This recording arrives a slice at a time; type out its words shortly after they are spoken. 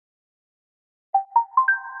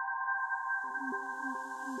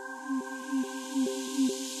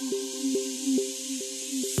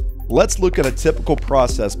Let's look at a typical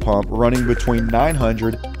process pump running between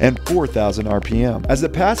 900 and 4,000 RPM as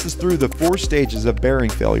it passes through the 4 stages of bearing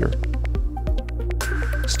failure.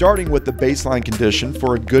 Starting with the baseline condition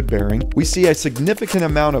for a good bearing, we see a significant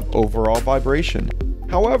amount of overall vibration.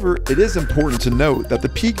 However, it is important to note that the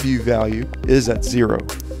PeakVue value is at 0.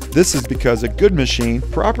 This is because a good machine,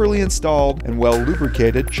 properly installed and well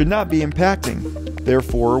lubricated, should not be impacting.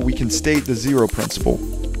 Therefore, we can state the 0 principle.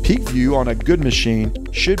 PeakVue on a good machine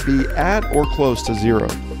should be at or close to 0.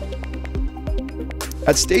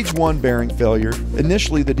 At stage 1 bearing failure,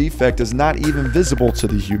 initially the defect is not even visible to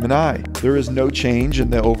the human eye. There is no change in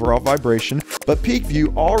the overall vibration, but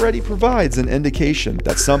PeakVue already provides an indication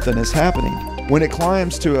that something is happening. When it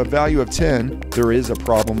climbs to a value of 10, there is a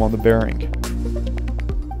problem on the bearing.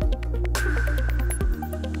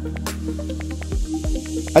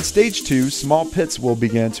 At stage 2, small pits will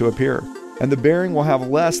begin to appear, and the bearing will have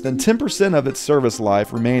less than 10% of its service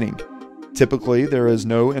life remaining. Typically, there is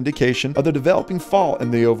no indication of the developing fault in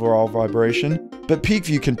the overall vibration, but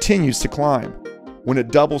PeakVue continues to climb. When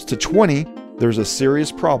it doubles to 20, there's a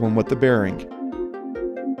serious problem with the bearing.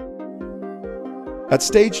 At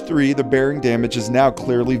stage 3, the bearing damage is now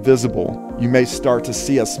clearly visible. You may start to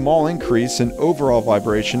see a small increase in overall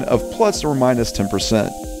vibration of plus or minus 10%.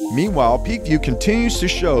 Meanwhile, PeakVue continues to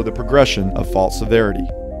show the progression of fault severity.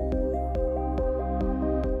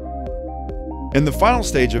 In the final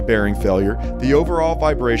stage of bearing failure, the overall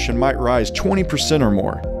vibration might rise 20% or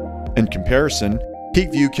more. In comparison,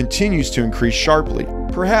 PeakVue continues to increase sharply,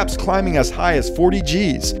 perhaps climbing as high as 40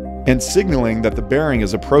 Gs, and signaling that the bearing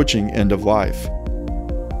is approaching end of life.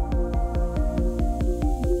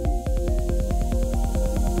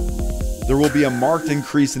 There will be a marked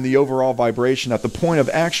increase in the overall vibration at the point of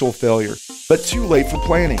actual failure, but too late for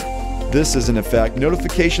planning. This is in effect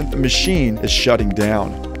notification that the machine is shutting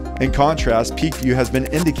down. In contrast, PeakVue has been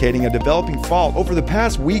indicating a developing fault over the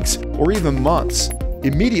past weeks or even months.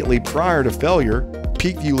 Immediately prior to failure,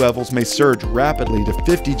 PeakVue levels may surge rapidly to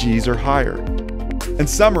 50 Gs or higher. In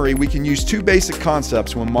summary, we can use 2 basic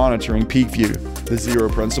concepts when monitoring PeakVue: the 0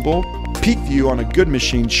 principle. PeakVue on a good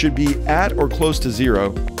machine should be at or close to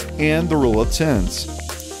 0, and the rule of tens.